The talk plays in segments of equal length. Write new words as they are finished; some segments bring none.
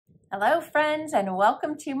Hello friends and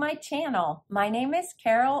welcome to my channel. My name is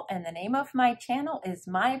Carol and the name of my channel is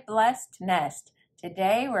My Blessed Nest.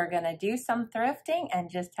 Today we're going to do some thrifting and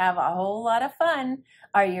just have a whole lot of fun.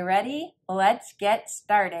 Are you ready? Let's get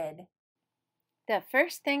started. The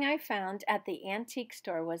first thing I found at the antique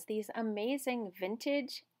store was these amazing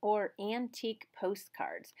vintage or antique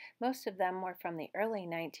postcards. Most of them were from the early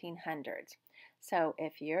 1900s. So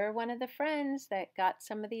if you're one of the friends that got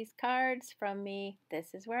some of these cards from me,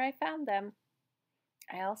 this is where I found them.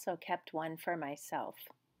 I also kept one for myself.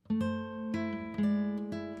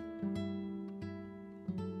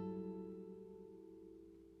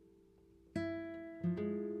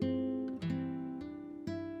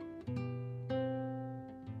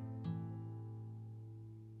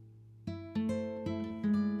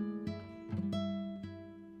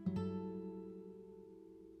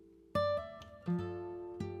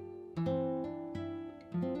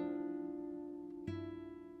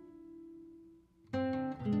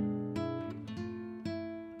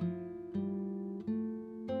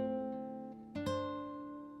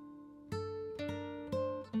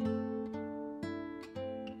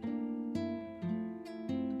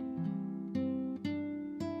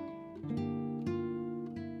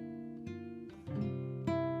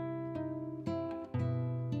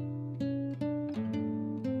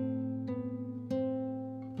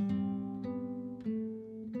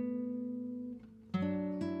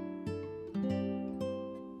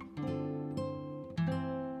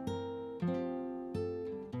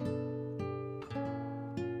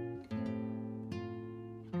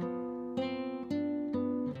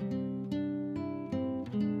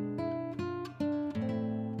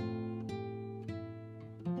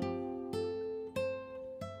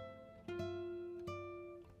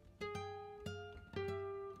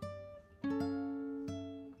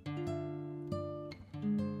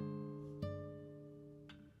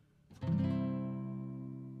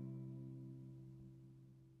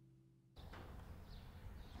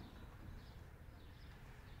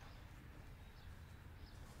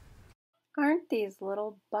 Aren't these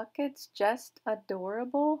little buckets just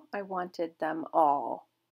adorable? I wanted them all.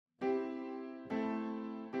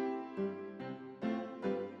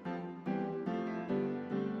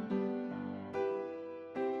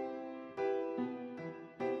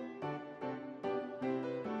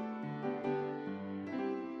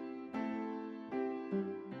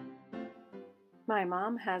 My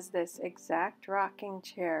mom has this exact rocking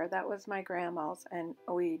chair that was my grandma's and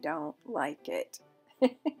we don't like it.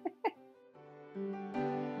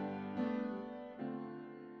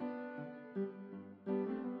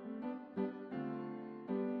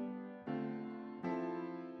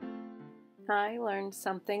 I learned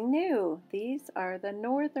something new. These are the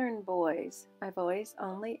Northern boys. I've always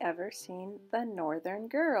only ever seen the Northern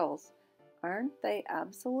girls. Aren't they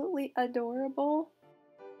absolutely adorable?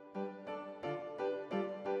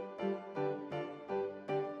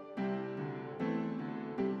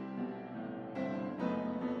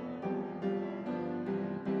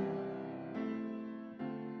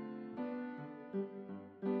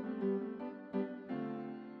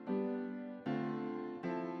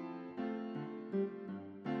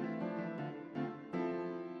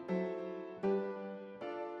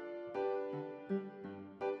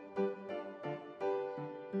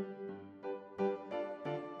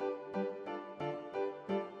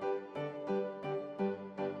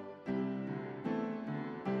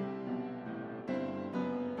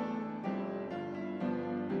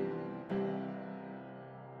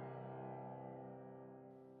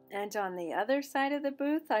 And on the other side of the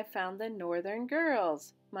booth, I found the Northern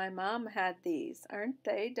girls. My mom had these. Aren't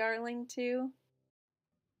they darling too?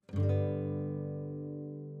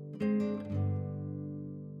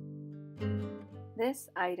 This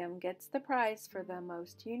item gets the prize for the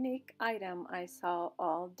most unique item I saw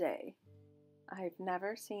all day. I've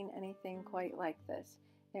never seen anything quite like this.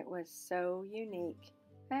 It was so unique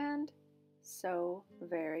and so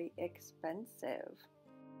very expensive.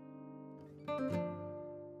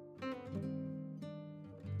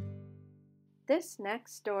 This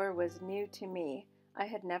next store was new to me. I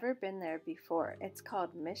had never been there before. It's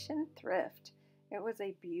called Mission Thrift. It was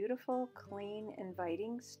a beautiful, clean,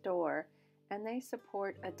 inviting store, and they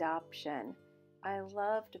support adoption. I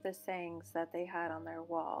loved the sayings that they had on their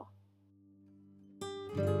wall.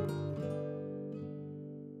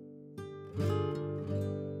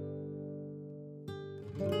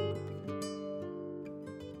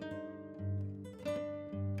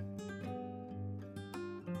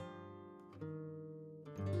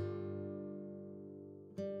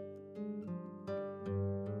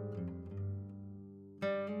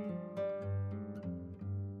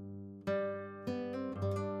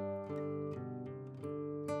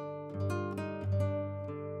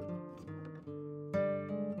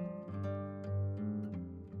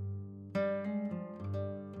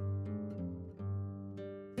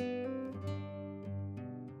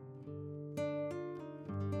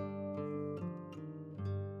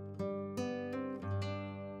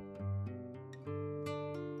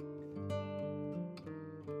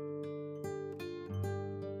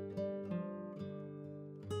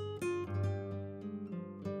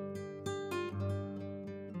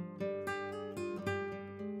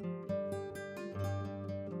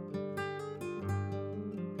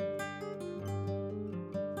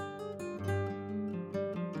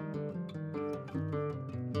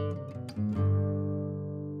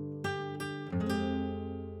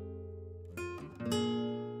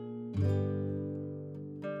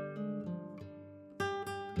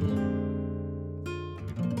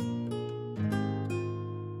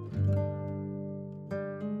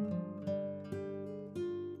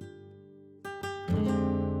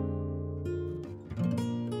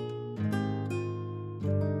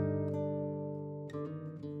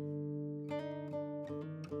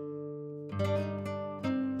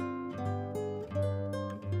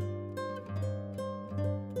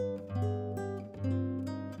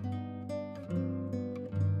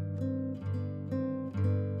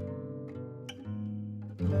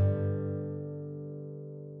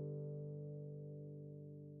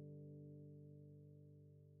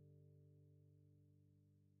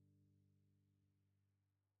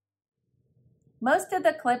 Most of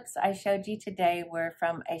the clips I showed you today were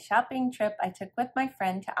from a shopping trip I took with my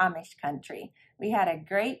friend to Amish Country. We had a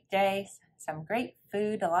great day, some great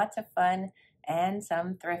food, lots of fun, and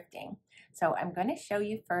some thrifting. So I'm going to show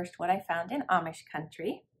you first what I found in Amish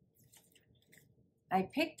Country. I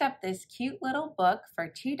picked up this cute little book for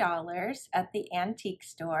 $2 at the antique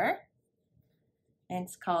store.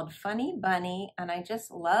 It's called Funny Bunny, and I just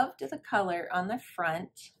loved the color on the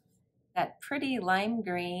front. That pretty lime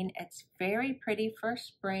green. It's very pretty for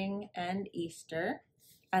spring and Easter.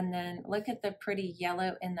 And then look at the pretty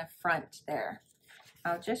yellow in the front there.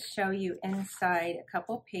 I'll just show you inside a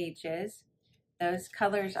couple pages. Those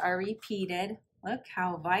colors are repeated. Look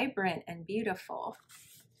how vibrant and beautiful.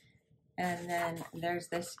 And then there's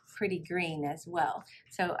this pretty green as well.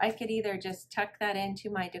 So I could either just tuck that into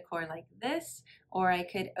my decor like this, or I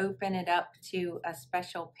could open it up to a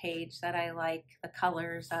special page that I like the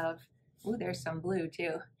colors of. Ooh, there's some blue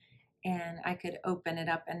too. And I could open it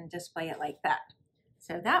up and display it like that.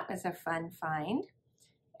 So that was a fun find.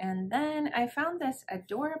 And then I found this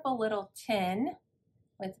adorable little tin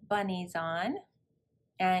with bunnies on.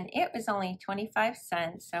 And it was only 25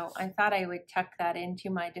 cents. So I thought I would tuck that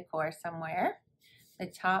into my decor somewhere. The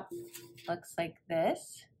top looks like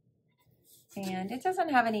this. And it doesn't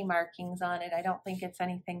have any markings on it. I don't think it's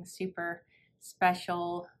anything super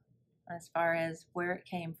special as far as where it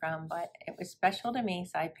came from, but it was special to me,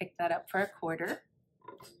 so I picked that up for $1.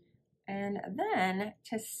 And then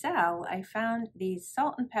to sell, I found these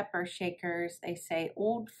salt and pepper shakers. They say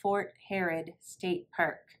Old Fort Herod State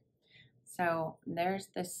Park. So there's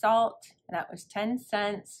the salt, that was 10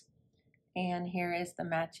 cents. And here is the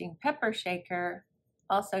matching pepper shaker,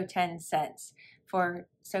 also 10 cents.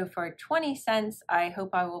 So for 20 cents, I hope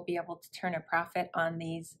I will be able to turn a profit on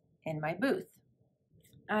these in my booth.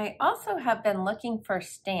 I also have been looking for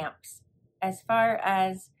stamps as far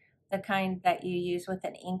as the kind that you use with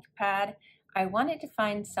an ink pad. I wanted to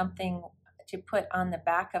find something to put on the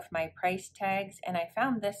back of my price tags, and I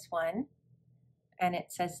found this one, and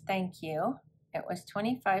it says thank you. It was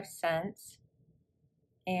 25 cents,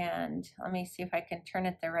 and let me see if I can turn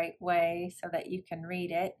it the right way so that you can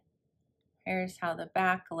read it. Here's how the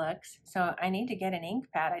back looks. So I need to get an ink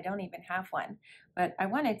pad. I don't even have one, but I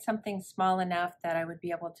wanted something small enough that I would be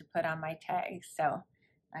able to put on my tags. So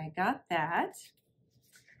I got that.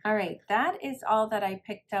 All right, that is all that I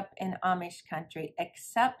picked up in Amish Country,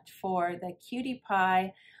 except for the cutie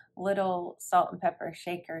pie little salt and pepper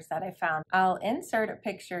shakers that I found. I'll insert a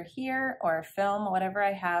picture here or film, whatever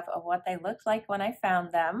I have, of what they looked like when I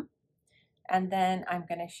found them. And then I'm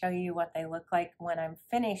going to show you what they look like when I'm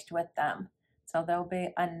finished with them. So there'll be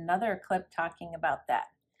another clip talking about that.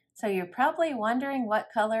 So you're probably wondering what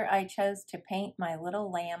color I chose to paint my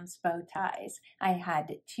little lamb's bow ties. I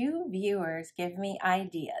had 2 viewers give me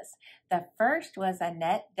ideas. The first was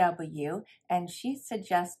Annette W, and she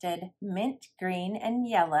suggested mint green and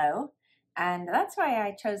yellow. And that's why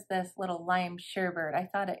I chose this little lime sherbet. I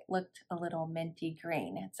thought it looked a little minty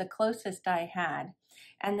green. It's the closest I had.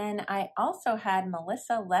 And then I also had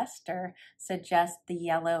Melissa Lester suggest the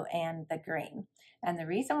yellow and the green. And the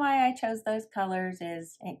reason why I chose those colors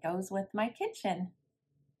is it goes with my kitchen.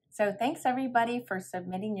 So thanks everybody for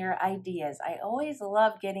submitting your ideas. I always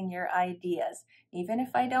love getting your ideas. Even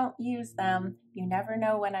if I don't use them, you never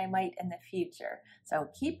know when I might in the future. So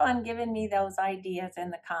keep on giving me those ideas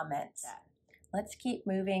in the comments. Let's keep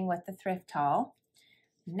moving with the thrift haul.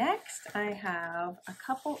 Next, I have a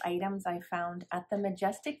couple items I found at the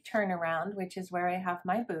Majestic Turnaround, which is where I have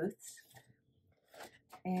my booths.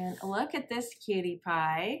 And look at this cutie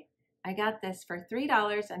pie. I got this for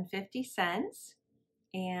 $3.50,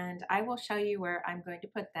 and I will show you where I'm going to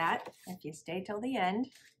put that if you stay till the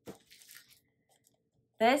end.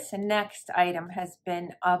 This next item has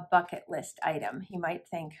been a bucket list item. You might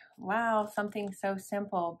think, wow, something so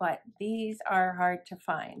simple, but these are hard to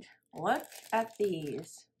find. Look at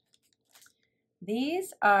these.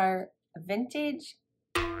 These are vintage,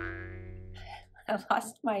 I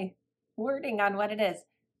lost my wording on what it is,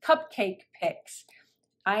 cupcake picks.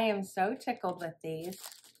 I am so tickled with these.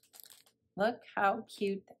 Look how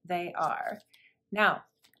cute they are. Now,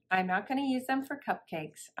 I'm not going to use them for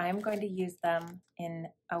cupcakes. I'm going to use them in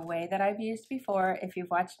a way that I've used before. If you've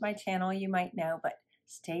watched my channel, you might know, but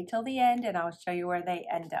stay till the end and I'll show you where they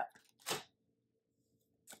end up.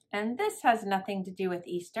 And this has nothing to do with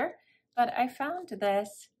Easter, but I found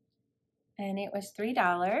this and it was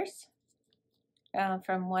 $3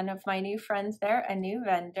 from one of my new friends there, a new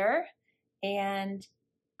vendor. And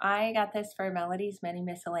I got this for Melody's Mini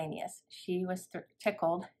Miscellaneous. She was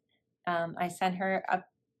tickled. I sent her a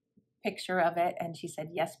picture of it and she said,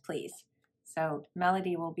 yes, please. So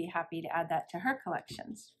Melody will be happy to add that to her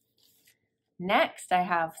collections. Next, I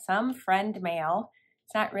have some friend mail.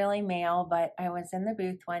 It's not really mail, but I was in the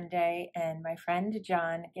booth one day and my friend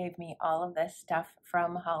John gave me all of this stuff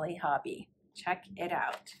from Holly Hobby. Check it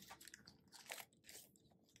out.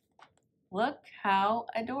 Look how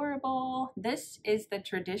adorable. This is the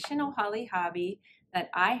traditional Holly Hobby that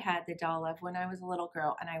I had the doll of when I was a little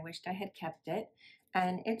girl, and I wished I had kept it.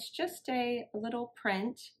 And it's just a little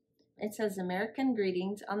print. It says American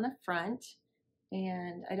Greetings on the front,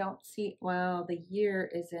 and I don't see, well, the year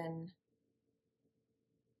is in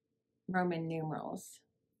Roman numerals.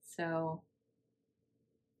 So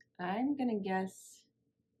I'm gonna guess,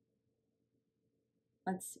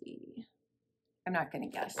 let's see, I'm not gonna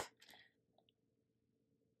guess.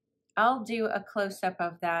 I'll do a close-up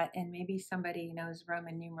of that, and maybe somebody knows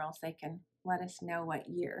Roman numerals, they can let us know what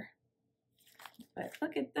year. But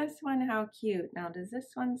look at this one, how cute. Now, does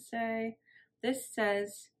this one say, this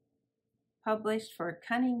says published for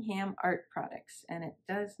Cunningham Art Products, and it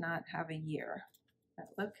does not have a year. But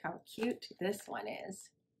look how cute this one is.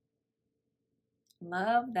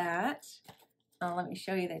 Love that. Let me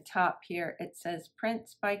show you the top here. It says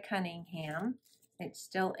Prints by Cunningham. It's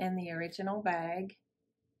still in the original bag.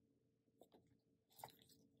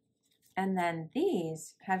 And then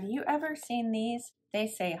these, have you ever seen these? They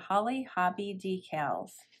say Holly Hobby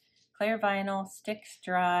decals. Clear vinyl, sticks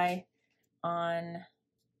dry on,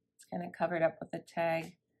 it's kind of covered up with a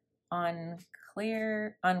tag, on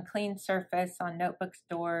clean surface, on notebooks,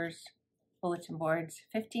 doors, bulletin boards,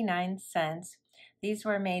 59 cents. These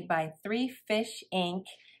were made by Three Fish Ink,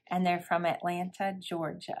 and they're from Atlanta,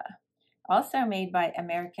 Georgia. Also made by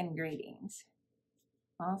American Greetings.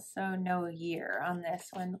 Also no year on this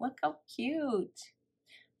one. Look how cute.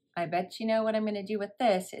 I bet you know what I'm going to do with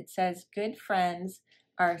this. It says, good friends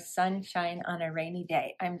are sunshine on a rainy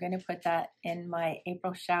day. I'm going to put that in my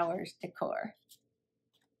April showers decor.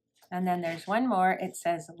 And then there's one more. It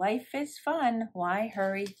says, life is fun. Why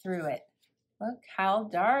hurry through it? Look how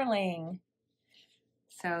darling.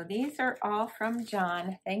 So these are all from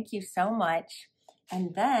John. Thank you so much.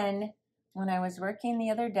 And then when I was working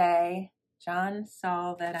the other day, John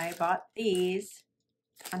saw that I bought these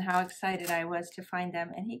and how excited I was to find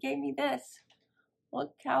them, and he gave me this.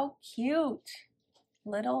 Look how cute.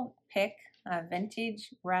 Little pick, a vintage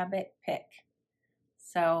rabbit pick.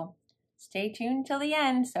 So stay tuned till the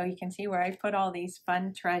end so you can see where I put all these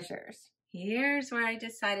fun treasures. Here's where I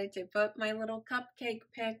decided to put my little cupcake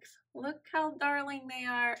picks. Look how darling they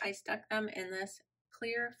are. I stuck them in this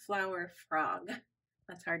clear flower frog.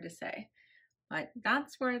 That's hard to say. But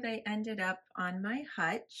that's where they ended up on my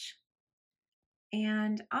hutch.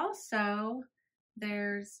 And also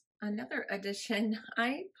there's another addition.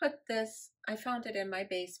 I put this, I found it in my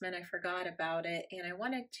basement. I forgot about it, and I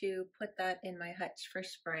wanted to put that in my hutch for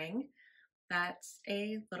spring. That's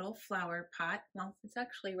a little flower pot. Well, it's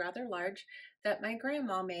actually rather large, that my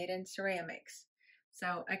grandma made in ceramics.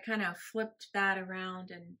 So I kind of flipped that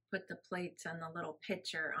around and put the plates and the little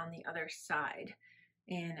pitcher on the other side.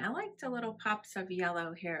 And I like the little pops of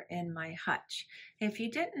yellow here in my hutch. If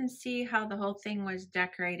you didn't see how the whole thing was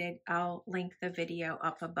decorated, I'll link the video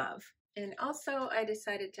up above. And also I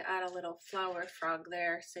decided to add a little flower frog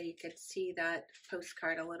there so you could see that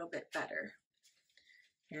postcard a little bit better.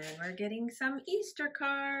 And we're getting some Easter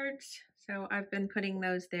cards. So I've been putting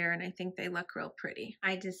those there, and I think they look real pretty.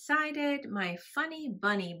 I decided my funny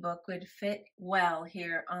bunny book would fit well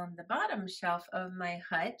here on the bottom shelf of my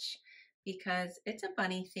hutch because it's a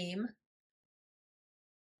bunny theme.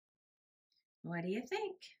 What do you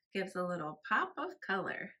think? Gives a little pop of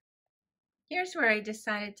color. Here's where I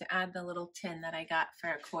decided to add the little tin that I got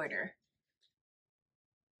for $1.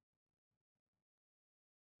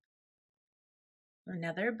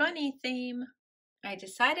 Another bunny theme. I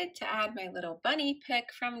decided to add my little bunny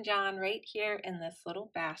pick from John right here in this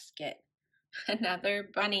little basket. Another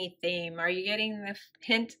bunny theme. Are you getting the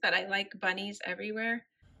hint that I like bunnies everywhere?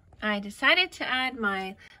 I decided to add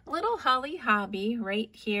my little Holly Hobby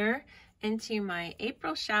right here into my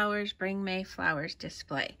April Showers Bring May Flowers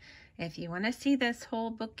display. If you want to see this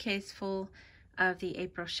whole bookcase full of the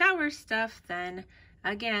April Showers stuff, then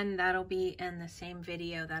again, that'll be in the same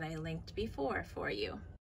video that I linked before for you.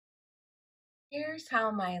 Here's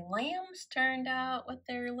how my lambs turned out with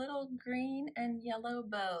their little green and yellow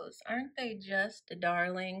bows. Aren't they just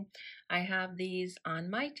darling? I have these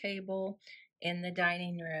on my table in the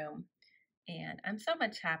dining room, and I'm so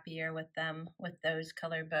much happier with them with those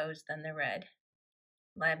color bows than the red.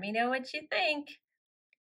 Let me know what you think.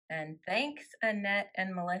 And thanks Annette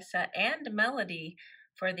and Melissa and Melody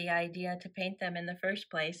for the idea to paint them in the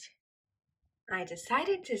first place. I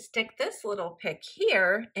decided to stick this little pick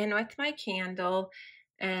here in with my candle,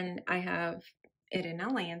 and I have it in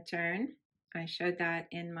a lantern. I showed that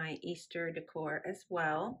in my Easter decor as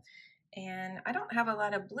well. And I don't have a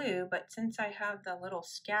lot of blue, but since I have the little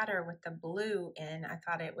scatter with the blue in, I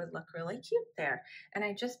thought it would look really cute there. And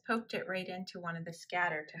I just poked it right into one of the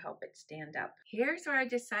scatter to help it stand up. Here's where I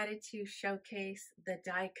decided to showcase the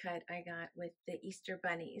die cut I got with the Easter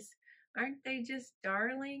bunnies. Aren't they just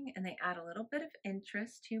darling? And they add a little bit of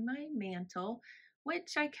interest to my mantle,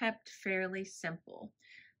 which I kept fairly simple.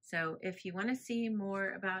 So if you want to see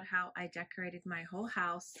more about how I decorated my whole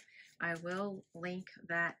house, I will link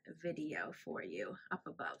that video for you up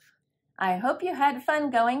above. I hope you had fun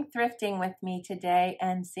going thrifting with me today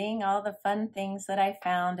and seeing all the fun things that I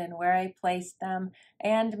found and where I placed them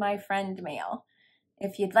and my friend mail.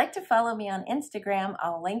 If you'd like to follow me on Instagram,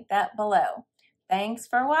 I'll link that below. Thanks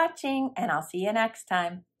for watching, and I'll see you next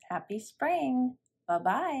time. Happy spring.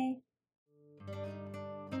 Bye-bye.